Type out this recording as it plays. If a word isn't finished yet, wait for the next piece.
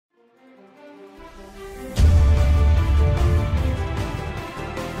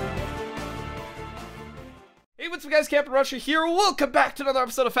guys? TheCampingRusher here. Welcome back to another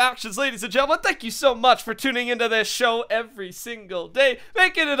episode of Factions, ladies and gentlemen. Thank you so much for tuning into this show every single day,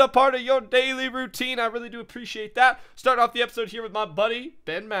 making it a part of your daily routine. I really do appreciate that. Starting off the episode here with my buddy,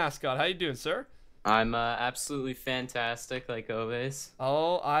 Ben Mascot. How you doing, sir? I'm absolutely fantastic, like always.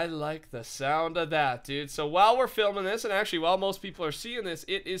 Oh, I like the sound of that, dude. So while we're filming this, and actually while most people are seeing this,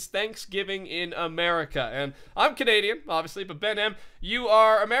 it is Thanksgiving in America. And I'm Canadian, obviously, but Ben M, you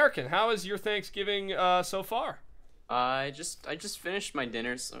are American. How is your Thanksgiving so far? I just finished my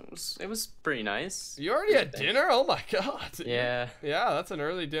dinner, so it was pretty nice. You already had dinner? Oh my god. Yeah. Yeah, that's an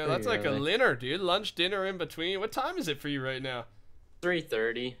early dinner. That's like early. a dinner, dude. Lunch, dinner in between. What time is it for you right now?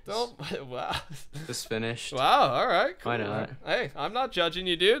 3:30. Oh, wow. Just finished. Wow, all right. Cool. Why not? Hey, I'm not judging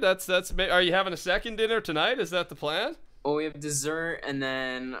you, dude. That's are you having a second dinner tonight? Is that the plan? Oh, we have dessert, and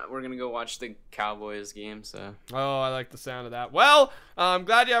then we're gonna go watch the Cowboys game, so. Oh, I like the sound of that. Well, I'm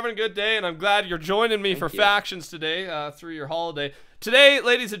glad you're having a good day, and I'm glad you're joining me for Factions today through your holiday. Today,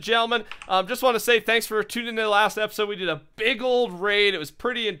 ladies and gentlemen, just want to say thanks for tuning in to the last episode. We did a big old raid. It was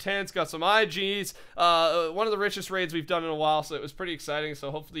pretty intense. Got some IGs. One of the richest raids we've done in a while, so it was pretty exciting.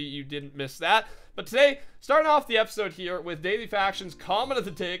 So hopefully you didn't miss that. But today, starting off the episode here with Daily Factions, comment of the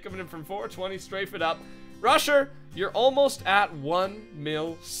day coming in from 420, strafe it up. Rusher, you're almost at 1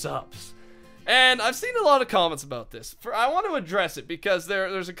 mil subs. And I've seen a lot of comments about this. I want to address it because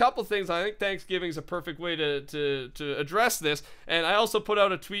there's a couple things. I think Thanksgiving is a perfect way to address this. And I also put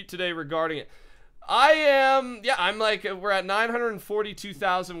out a tweet today regarding it. I'm like, we're at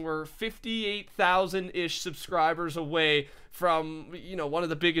 942,000. We're 58,000-ish subscribers away from, you know, one of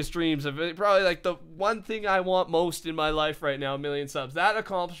the biggest dreams of it. Probably like the one thing I want most in my life right now, 1 million subs. That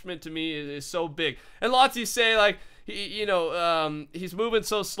accomplishment to me is so big. And lots of you say like, he's moving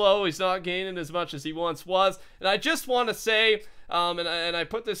so slow, he's not gaining as much as he once was. And I just want to say, and I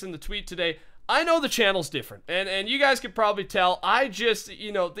put this in the tweet today, I know the channel's different, and you guys could probably tell. I just,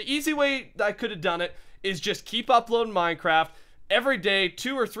 the easy way I could have done it is just keep uploading Minecraft every day,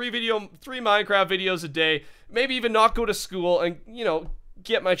 2 or 3 Minecraft videos a day, maybe even not go to school and,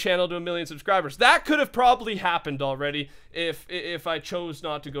 get my channel to 1 million subscribers. That could have probably happened already if I chose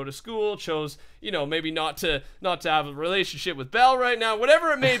not to go to school, chose, maybe not to have a relationship with Belle right now,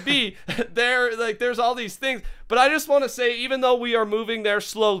 whatever it may be. There's all these things. But I just want to say, even though we are moving there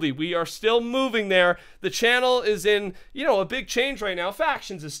slowly, we are still moving there. The channel is in, a big change right now.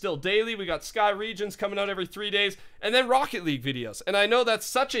 Factions is still daily. We got Sky Regions coming out every 3 days, and then Rocket League videos. And I know that's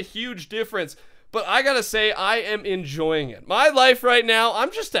such a huge difference, but I gotta say, I am enjoying it. My life right now, I'm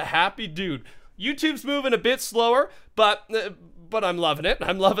just a happy dude. YouTube's moving a bit slower, but I'm loving it.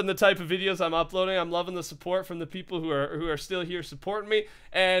 I'm loving the type of videos I'm uploading. I'm loving the support from the people who are still here supporting me,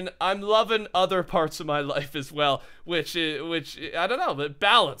 and I'm loving other parts of my life as well, which I don't know, but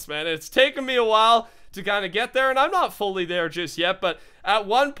balance, man. It's taken me a while to kind of get there, and I'm not fully there just yet, but at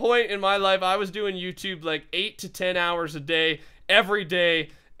one point in my life, I was doing YouTube like 8 to 10 hours a day, every day,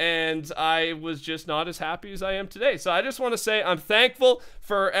 and I was just not as happy as I am today. So I just want to say I'm thankful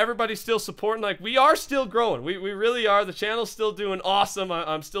for everybody still supporting. Like, we are still growing. We really are. The channel's still doing awesome.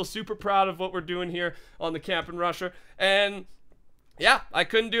 I'm still super proud of what we're doing here on TheCampingRusher. And yeah, I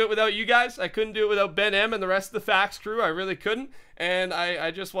couldn't do it without you guys. I couldn't do it without Ben M and the rest of the Facts crew. I really couldn't. And I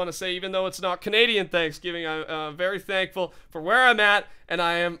just want to say, even though it's not Canadian Thanksgiving, I'm very thankful for where I'm at, and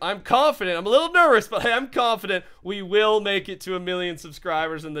I'm confident. I'm a little nervous, but I am confident we will make it to 1 million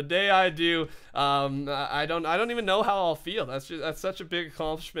subscribers. And the day I do, I don't even know how I'll feel. That's such a big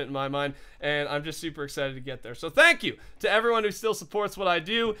accomplishment in my mind, and I'm just super excited to get there. So thank you to everyone who still supports what I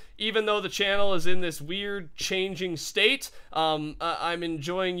do, even though the channel is in this weird changing state. I'm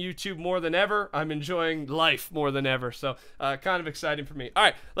enjoying YouTube more than ever. I'm enjoying life more than ever. So kind of exciting for me. All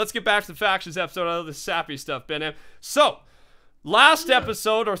right, let's get back to the Factions episode. I love this sappy stuff, Ben M. So, last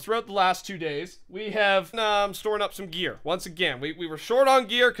episode, or throughout the last 2 days, we have storing up some gear. Once again, we were short on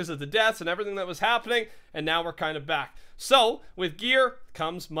gear because of the deaths and everything that was happening, and now we're kind of back. So, with gear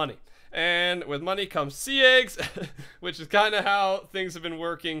comes money. And with money comes sea eggs, which is kind of how things have been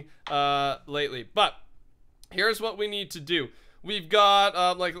working lately. But, here's what we need to do. We've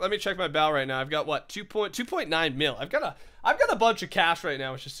got, let me check my bal right now. I've got, what, 2.9 mil. I've got a bunch of cash right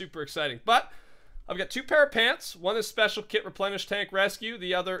now, which is super exciting. But I've got 2 pair of pants. One is Special Kit Replenish Tank Rescue.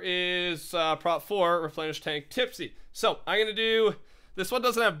 The other is Prop 4 Replenish Tank Tipsy. So I'm going to do, this one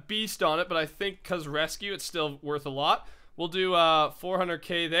doesn't have Beast on it, but I think because Rescue, it's still worth a lot. We'll do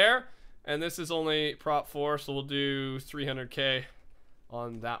 400k there. And this is only Prop 4, so we'll do 300k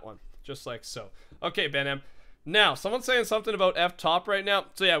on that one. Just like so. Okay, Ben M. Now, someone's saying something about F-top right now.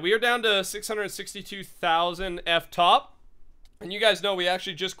 So yeah, we are down to 662,000 F-top. And you guys know we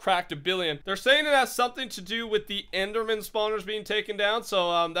actually just cracked 1 billion. They're saying it has something to do with the Enderman spawners being taken down.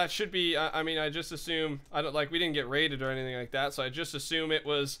 So that should be, I mean, I just assume, we didn't get raided or anything like that. So I just assume it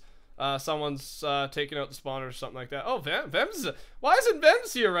was someone's taking out the spawners or something like that. Oh, Vems, why isn't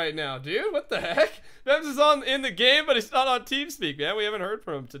Vems here right now, dude? What the heck? Vems is in the game, but he's not on TeamSpeak, man. We haven't heard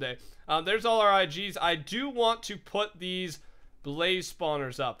from him today. There's all our IGs. I do want to put these blaze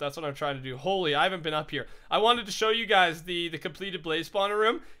spawners up. That's what I'm trying to do. Holy, I haven't been up here. I wanted to show you guys the completed blaze spawner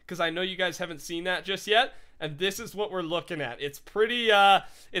room because I know you guys haven't seen that just yet, and this is what we're looking at. It's pretty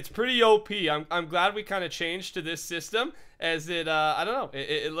OP. I'm glad we kind of changed to this system, as it I don't know,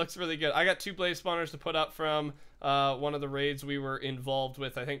 it looks really good. I got 2 blaze spawners to put up from one of the raids we were involved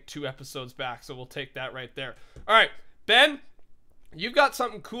with, I think 2 episodes back, so we'll take that right there. All right, Ben, you've got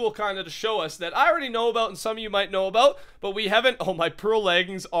something cool kind of to show us that I already know about and some of you might know about, but we haven't. Oh, my pearl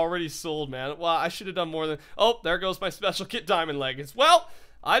leggings already sold, man. Well, I should have done more than. Oh, there goes my special kit diamond leggings. Well,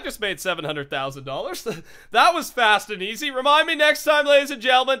 I just made $700,000. That was fast and easy. Remind me next time, ladies and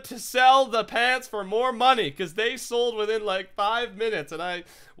gentlemen, to sell the pants for more money, because they sold within like 5 minutes, and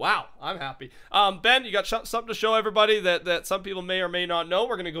wow, I'm happy. Ben, you got something to show everybody that some people may or may not know.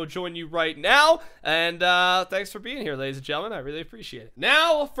 We're going to go join you right now, and thanks for being here, ladies and gentlemen. I really appreciate it.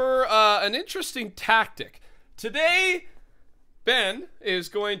 Now for an interesting tactic. Today, Ben is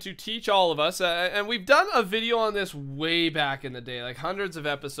going to teach all of us, and we've done a video on this way back in the day, like hundreds of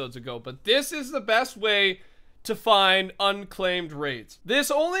episodes ago, but this is the best way to find unclaimed raids. This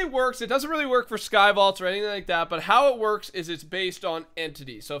only works, it doesn't really work for sky vaults or anything like that, but how it works is it's based on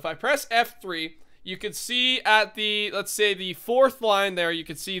entities. So if I press F3, you can see at the, let's say the 4th line there, you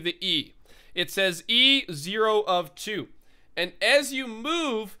can see the E. It says E0 of 2. And as you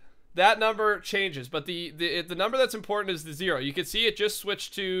move, that number changes, but the number that's important is the 0. You can see it just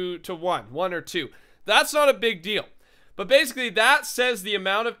switched to 1 or 2. That's not a big deal. But basically, that says the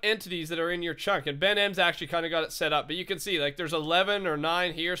amount of entities that are in your chunk. And Ben M's actually kind of got it set up. But you can see, like, there's 11 or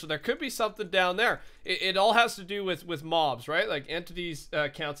 9 here. So there could be something down there. It all has to do with mobs, right? Like, entities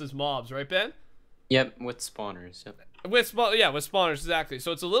counts as mobs, right, Ben? Yep, with spawners. Yep. With spawners, exactly.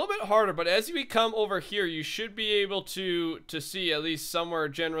 So it's a little bit harder, but as we come over here, you should be able to see at least somewhere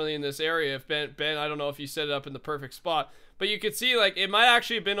generally in this area. If Ben, I don't know if you set it up in the perfect spot, but you can see, like, it might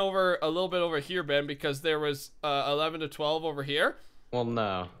actually have been over a little bit over here, Ben, because there was 11 to 12 over here. Well,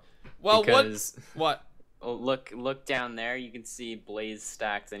 no. Well, because, what? Oh, look down there. You can see blaze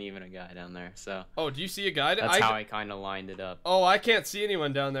stacks and even a guy down there. So. Oh, do you see a guy? That's how I kind of lined it up. Oh, I can't see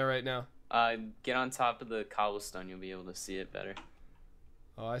anyone down there right now. Get on top of the cobblestone. You'll be able to see it better.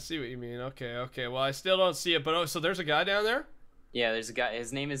 Oh, I see what you mean. Okay. Well, I still don't see it, but so there's a guy down there? Yeah, there's a guy.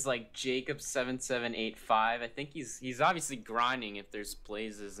 His name is like Jacob7785. I think he's obviously grinding if there's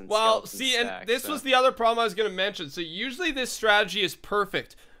blazes and skeletons. Well, see, stacks, and this was the other problem I was going to mention. So usually this strategy is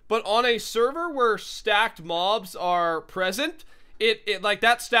perfect, but on a server where stacked mobs are present, it like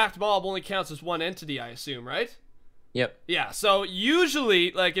that stacked mob only counts as 1 entity, I assume, right? Yep. Yeah, so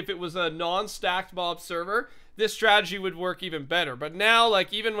usually, like, if it was a non-stacked mob server, this strategy would work even better. But now,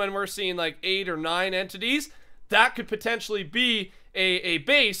 like, even when we're seeing, like, 8 or 9 entities, that could potentially be a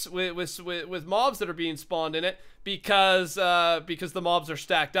base with mobs that are being spawned in it because the mobs are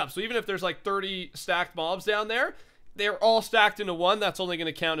stacked up. So even if there's, like, 30 stacked mobs down there, they're all stacked into 1. That's only going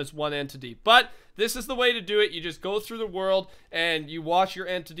to count as 1 entity. But this is the way to do it. You just go through the world and you watch your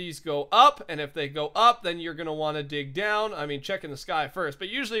entities go up. And if they go up, then you're going to want to dig down. I mean, check in the sky first. But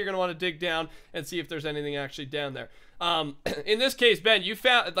usually you're going to want to dig down and see if there's anything actually down there. In this case, Ben, you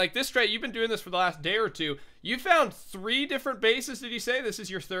found, like, this straight, you've been doing this for the last day or 2. You found 3 different bases, did you say? This is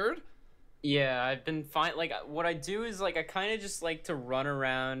your 3rd? Yeah, I've been fine. Like, what I do is, like, I kind of just like to run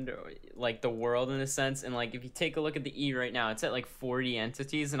around, like, the world in a sense. And, like, if you take a look at the E right now, it's at, like, 40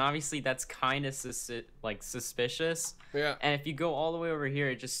 entities. And obviously that's kind of, suspicious. Yeah. And if you go all the way over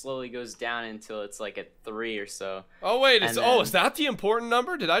here, it just slowly goes down until it's, like, at 3 or so. Oh, wait. Is that the important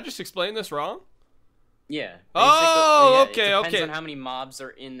number? Did I just explain this wrong? Yeah. Oh, yeah, okay, it depends on how many mobs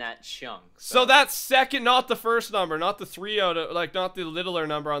are in that chunk. So that's second, not the first number, not the 3 out of, like, not the littler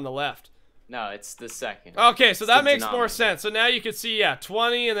number on the left. No, it's the second. Okay, so that makes more sense. So now you can see, yeah,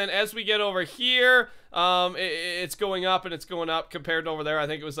 20, and then as we get over here, it's going up and it's going up compared to over there. I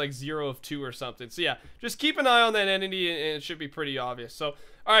think it was like 0 of 2 or something. So yeah, just keep an eye on that entity and it should be pretty obvious. So,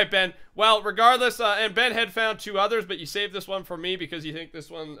 all right, Ben. Well, regardless, and Ben had found 2 others, but you saved this one for me because you think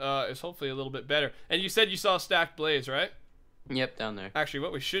this one is hopefully a little bit better. And you said you saw stacked blaze, right? Yep, down there. Actually,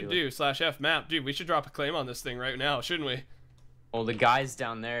 what we should do, /F map, dude, we should drop a claim on this thing right now, shouldn't we? Well, the guy's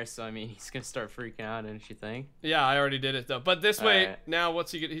down there, so I mean, he's gonna start freaking out, don't you think? Yeah, I already did it though. But this way, Alright. now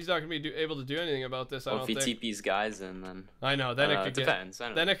what's he? He's not gonna be able to do anything about this. I Well, don't if think. he TP's guys in, then I know. Then it could get. depends. I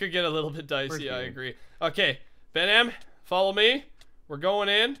don't Then know. it could get a little bit dicey. We're I here. agree. Okay, Ben M, follow me. We're going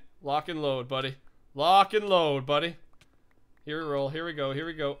in. Lock and load, buddy. Lock and load, buddy. Here we roll. Here we go. Here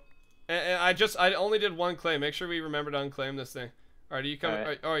we go. And I only did one claim. Make sure we remember to unclaim this thing. All right, are you coming? All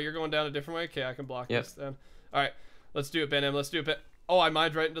right. Oh, you're going down a different way. Okay, I can block Yep. this then. All right, let's do it, Ben M. Let's do it, Ben. Oh, I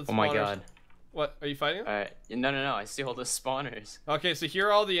mined right into the spawners. Oh my god. What? Are you fighting him? Alright. No. I see all the spawners. Okay, so here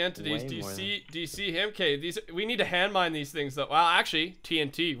are all the entities. Way Do you more see? Do you see him? Okay, we need to hand mine these things though. Well, actually,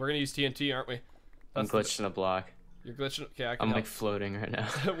 TNT. We're gonna use TNT, aren't we? I'm glitched in a block. You're glitching. Okay, I can I'm help. like floating right now.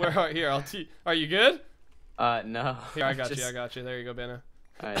 Where are here? Are you good? No. Here, I got you. I got you. There you go, Ben M.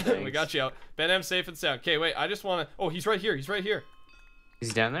 Alright, We got you out. Ben M, safe and sound. Okay, wait. I just wanna. Oh, he's right here. He's right here.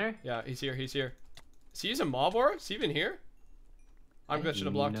 He's down there? Yeah, he's here. He's here. Is he using mob aura? Is he even here? I'm glitching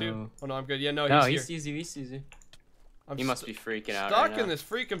a block too. Oh no, I'm good. Yeah, no, No, he's he here. sees you. He sees you. I'm He must be freaking out stuck right now. in this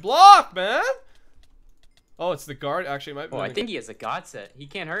freaking block, man. Oh, it's the guard. Actually, it might be. Oh, I think he has a god set. He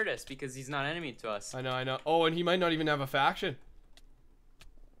can't hurt us because he's not enemy to us. I know, I know. Oh, and he might not even have a faction.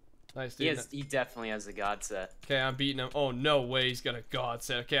 Nice, dude. He definitely has a god set. Okay, I'm beating him. Oh, no way he's got a god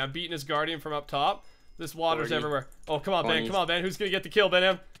set. Okay, I'm beating his guardian from up top. This water's 40. everywhere. Oh, come on, Ben. 20s. Come on, Ben. Who's going to get the kill, Ben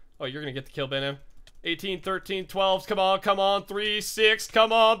M? Oh, you're going to get the kill, Ben M. 18, 13, 12s. Come on, come on. 3, 6.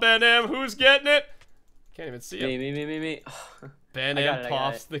 Come on, Ben M. Who's getting it? Can't even see him. Me. Ben I got M it, I got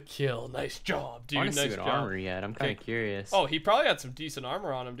pops it. the kill. Nice job, dude. I want to Nice see what job. armor he had. I'm kind of curious. Oh, he probably had some decent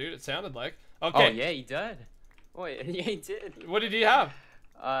armor on him, dude. It sounded like. Oh, Okay. yeah, he did. Wait, yeah, he did. What did he have?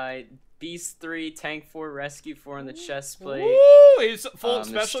 Beast 3, Tank 4, Rescue 4 on the chest plate. Woo! He's full There's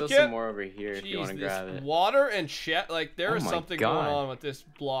special still kit. some more over here if you want to Jeez, grab this it. water and chat, like there Oh is my something God. going on with this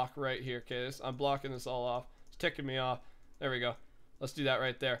block right here. Okay, I'm blocking this all off. It's ticking me off. There we go. Let's do that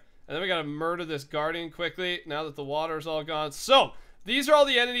right there. And then we gotta murder this guardian quickly now that the water's all gone. So these are all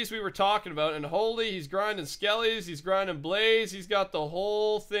the entities we were talking about. And holy, he's grinding skellies, he's grinding blaze, he's got the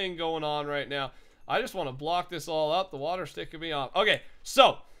whole thing going on right now. I just want to block this all up. The water's ticking me off. Okay,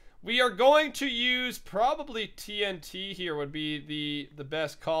 so we are going to use probably TNT here would be the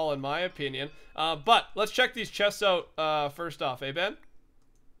best call in my opinion. But let's check these chests out first off, eh, Ben?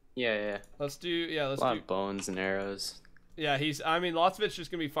 Yeah. Let's do A lot of bones and arrows. Yeah, I mean, lots of it's just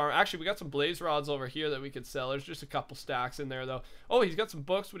gonna be farm. Actually, we got some blaze rods over here that we could sell. There's just a couple stacks in there though. Oh, he's got some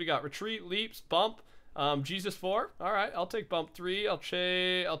books. What do you got? Retreat, leaps, bump. Jesus 4. All right, I'll take bump 3. I'll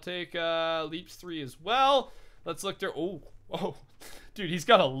take leaps 3 as well. Let's look there. Oh, dude, he's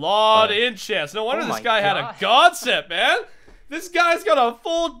got a lot of enchants. No wonder Oh this my guy had a God. god set, man. This guy's got a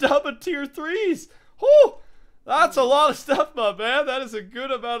full dub of tier 3s. Whoo! That's a lot of stuff, my man. That is a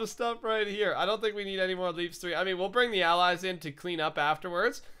good amount of stuff right here. I don't think we need any more leaps 3. I mean, we'll bring the allies in to clean up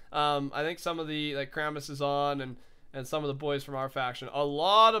afterwards. I think some of the, like, Krampus is on and some of the boys from our faction. A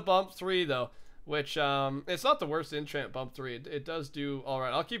lot of bump 3, though, which, it's not the worst enchant bump 3. It does do all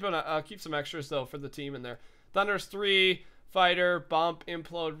right. I'll keep some extras, though, for the team in there. Thunder's 3, Fighter, Bump,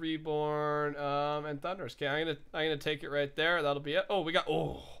 Implode, Reborn, and Thunder's. Okay, I'm gonna take it right there. That'll be it. Oh, we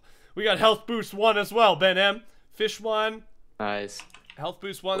got Health Boost 1 as well, Ben M. Fish 1. Nice. Health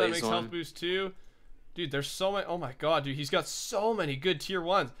Boost 1, that Blaze makes 1. Health Boost 2. Dude, there's so many. Oh my god, dude. He's got so many good tier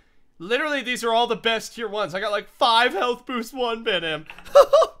 1s. Literally, these are all the best tier 1s. I got like 5 Health Boost 1, Ben M.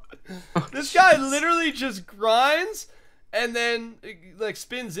 This guy literally just grinds and then like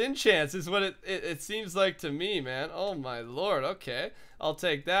spins enchants is what it seems like to me, man. Oh my lord. Okay. I'll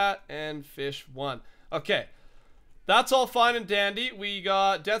take that and fish 1. Okay. That's all fine and dandy. We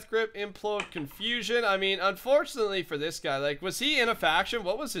got Death Grip, Implode, Confusion. I mean, unfortunately for this guy, like, was he in a faction?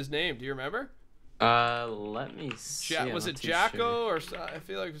 What was his name? Do you remember? Let me see. Was I'm it not too Jacko sure. or I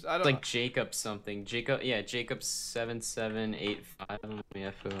feel like it was, I don't Like know. Jacob something. Jacob 7785. Let me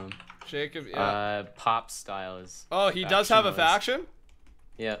F him. Jacob, yeah. Pop style is. Oh, he does have a faction?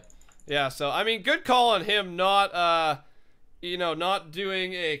 Yep. Yeah, so I mean, good call on him not not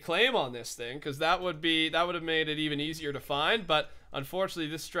doing a claim on this thing, because that would have made it even easier to find. But unfortunately,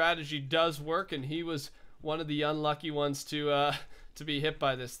 this strategy does work, and he was one of the unlucky ones to be hit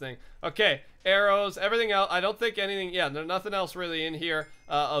by this thing. Okay, arrows, everything else. I don't think anything. Yeah, there's nothing else really in here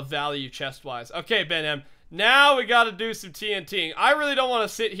of value chest wise. Okay, Ben M. Now we got to do some TNTing. I really don't want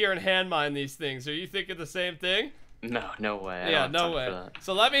to sit here and hand mine these things. Are you thinking the same thing? No way. Yeah, no way.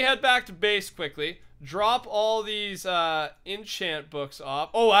 So let me head back to base quickly. Drop all these enchant books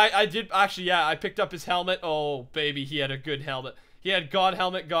off. Oh, I did actually. Yeah, I picked up his helmet. Oh, baby, he had a good helmet. He had God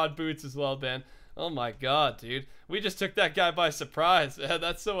helmet, God boots as well, Ben. Oh my god, dude. We just took that guy by surprise.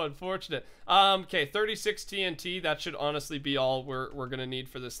 That's so unfortunate. Okay, 36 TNT. That should honestly be all we're gonna need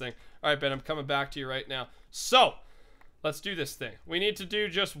for this thing. All right, Ben, I'm coming back to you right now. So, let's do this thing. We need to do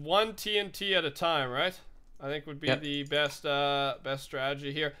just one TNT at a time, right? I think would be the best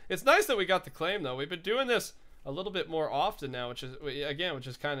strategy here. It's nice that we got the claim though. We've been doing this a little bit more often now, which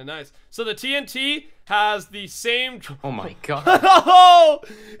is kind of nice. So the TNT has the same. Oh my god! Oh,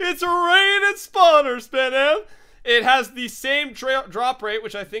 it's rated spawners, Ben M. It has the same drop rate,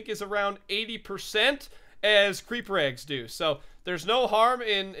 which I think is around 80% as creeper eggs do. So there's no harm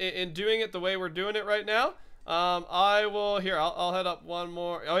in doing it the way we're doing it right now. I'll head up one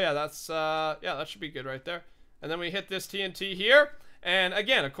more. Oh yeah, that should be good right there. And then we hit this TNT here. And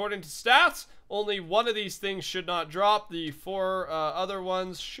again, according to stats, only one of these things should not drop. The 4 other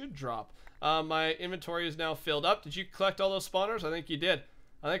ones should drop. My inventory is now filled up. Did you collect all those spawners? I think you did.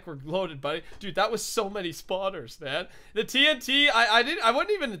 I think we're loaded, buddy. Dude, that was so many spawners, man. The TNT, I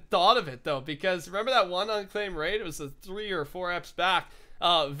wouldn't even thought of it though, because remember that one unclaimed raid? It was a 3 or 4 eps back.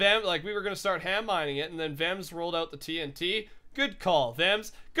 Vem, like we were gonna start ham mining it, and then Vems rolled out the TNT. Good call,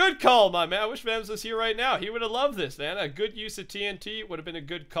 Vems. Good call, my man. I wish Vems was here right now. He would have loved this, man. A good use of TNT would have been a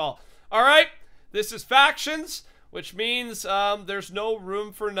good call. All right, this is factions, which means there's no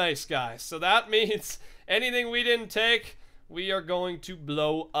room for nice guys. So that means anything we didn't take, we are going to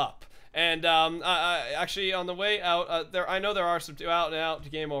blow up. And actually, on the way out, I know there are some out and out.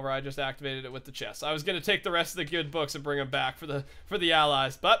 Game over. I just activated it with the chest. I was gonna take the rest of the good books and bring them back for the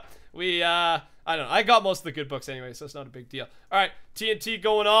allies, but we I don't know. I got most of the good books anyway, so it's not a big deal. All right, TNT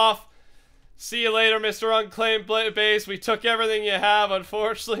going off. See you later, Mr. Unclaimed Base. We took everything you have,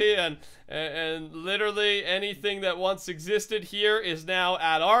 unfortunately, and literally anything that once existed here is now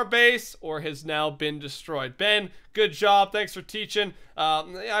at our base or has now been destroyed. Ben, good job. Thanks for teaching.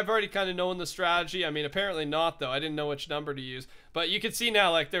 I've already kind of known the strategy. I mean, apparently not, though. I didn't know which number to use. But you can see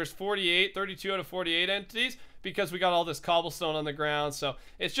now, like, there's 32 out of 48 entities because we got all this cobblestone on the ground. So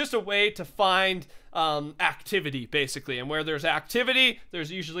it's just a way to find activity, basically. And where there's activity,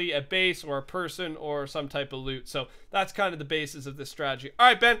 there's usually a base or a person or some type of loot. So that's kind of the basis of this strategy. All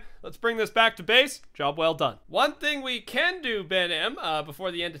right, Ben, let's bring this back to base. Job well done. One thing we can do, Ben M,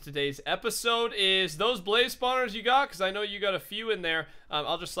 before the end of today's episode is those blaze spawners you got, because I know you got a few in there.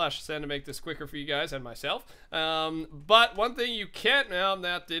 I'll just /send to make this quicker for you guys and myself. But one thing you can't,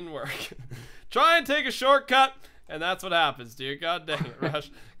 that didn't work. Try and take a shortcut, and that's what happens, dude. God dang it,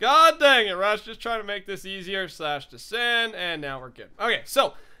 Rush. God dang it, Rush. Just trying to make this easier. /descend, and now we're good. Okay,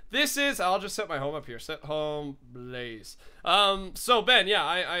 so this is, I'll just set my home up here. Set home blaze. So Ben, yeah,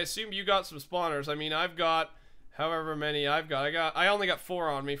 I assume you got some spawners. I mean, I've got however many I've got. I only got 4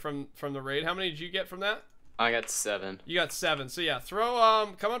 on me from the raid. How many did you get from that? I got 7. You got 7. So yeah,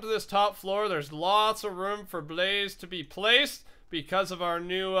 come up to this top floor. There's lots of room for blaze to be placed because of our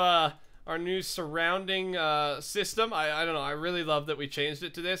new surrounding system. I don't know. I really love that we changed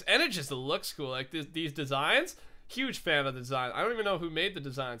it to this, and it just looks cool. Like these designs. Huge fan of the design. I don't even know who made the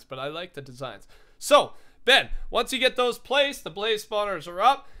designs, but I like the designs. So Ben, once you get those placed, the blaze spawners are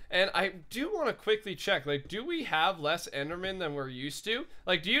up. And I do want to quickly check, like, do we have less Endermen than we're used to?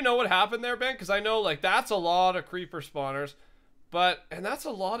 Like, do you know what happened there, Ben? Because I know, like, that's a lot of creeper spawners, and that's a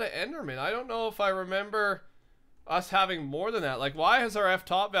lot of Endermen. I don't know if I remember us having more than that. Like, why has our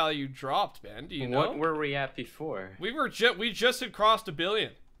F-top value dropped, Ben? Do you know? What were we at before? We just had crossed 1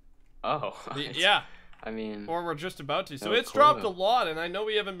 billion. Oh. Yeah. I mean, or we're just about to. So oh, it's cool, dropped though. a lot, and I know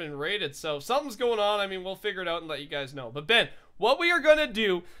we haven't been rated, so something's going on. I mean, we'll figure it out and let you guys know. But Ben, what we are going to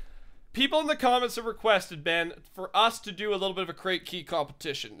do, people in the comments have requested, Ben, for us to do a little bit of a crate key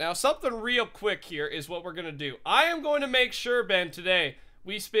competition. Now, something real quick here is what we're going to do. I am going to make sure, Ben, today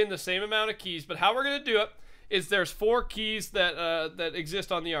we spin the same amount of keys, but how we're going to do it is there's 4 keys that that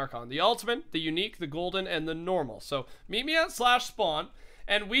exist on the Archon. The Ultimate, the Unique, the Golden, and the Normal. So meet me at /spawn,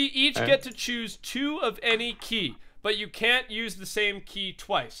 and we each get to choose 2 of any key, but you can't use the same key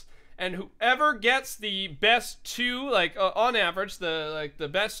twice. And whoever gets the best 2, like on average, the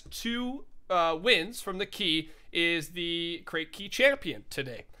best 2 wins from the key is the crate key champion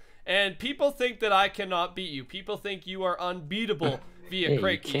today. And people think that I cannot beat you. People think you are unbeatable via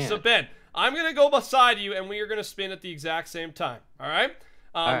crate key. So Ben, I'm gonna go beside you, and we are gonna spin at the exact same time. All right.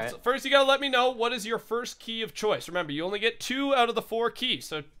 All right. So first, you gotta let me know what is your first key of choice. Remember, you only get 2 out of the 4 keys,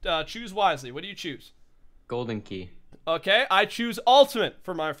 so choose wisely. What do you choose? Golden key. Okay, I choose Ultimate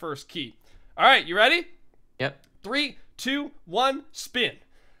for my first key. All right, you ready? Yep. 3, 2, 1, spin.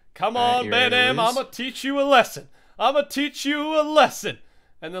 Come on, you Ben ready to M. lose? I'm gonna teach you a lesson. I'm gonna teach you a lesson.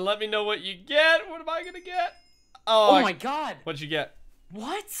 And then let me know what you get. What am I gonna get? Oh my god. What'd you get?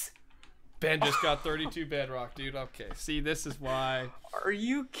 What? Ben just got 32 bedrock, dude. Okay, see, this is why. Are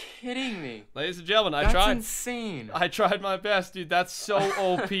you kidding me? Ladies and gentlemen, I That's tried. insane. I tried my best, dude. That's so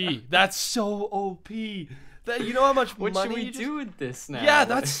OP. That's so OP. That, you know how much what money should we do with this now? Yeah,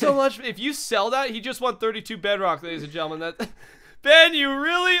 that's so much. If you sell that, he just won 32 bedrock, ladies and gentlemen. That Ben, you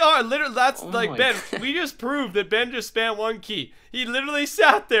really are. Literally, that's like, Ben, we just proved that Ben just spammed one key. He literally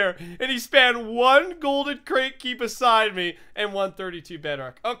sat there and he spammed one golden crate key beside me and won 32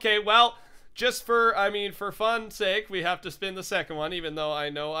 bedrock. Okay, well, just for, for fun's sake, we have to spin the second one, even though I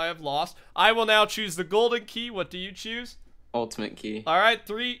know I have lost. I will now choose the golden key. What do you choose? Ultimate key. All right,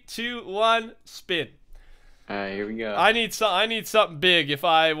 3, 2, 1, spin. All right, here we go. I need something big if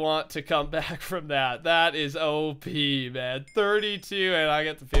I want to come back from that. That is OP, man. 32, and I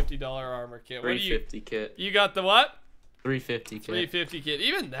get the $50 armor kit. 350 kit. You got the what? 350 kit. 350 kit.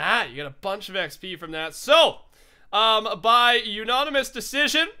 Even that, you get a bunch of XP from that. So, by unanimous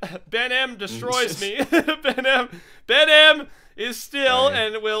decision, Ben M destroys me. Ben M is still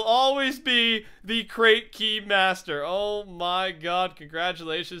and will always be the crate key master. Oh my God!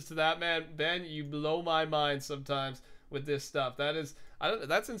 Congratulations to that man, Ben. You blow my mind sometimes with this stuff. That is,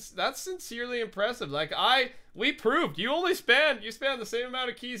 that's sincerely impressive. Like we proved you spanned the same amount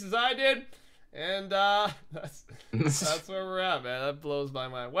of keys as I did, and that's where we're at, man. That blows my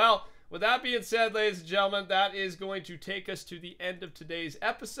mind. Well, with that being said, ladies and gentlemen, that is going to take us to the end of today's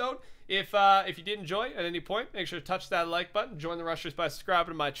episode. If you did enjoy at any point, make sure to touch that like button. Join the Rushers by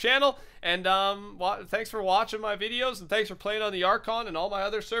subscribing to my channel. And thanks for watching my videos, and thanks for playing on the Archon and all my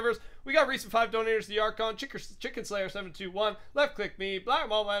other servers. We got recent 5 donators to the Archon: Chicken Slayer 721, Left Click Me, Black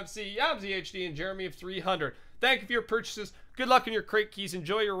Mama MC, Yabsy HD, and Jeremy of 300. Thank you for your purchases. Good luck in your crate keys.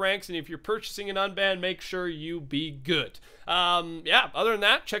 Enjoy your ranks, and if you're purchasing an unban, make sure you be good. Yeah, other than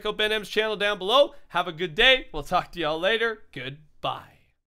that, check out Ben M's channel down below. Have a good day. We'll talk to y'all later. Goodbye.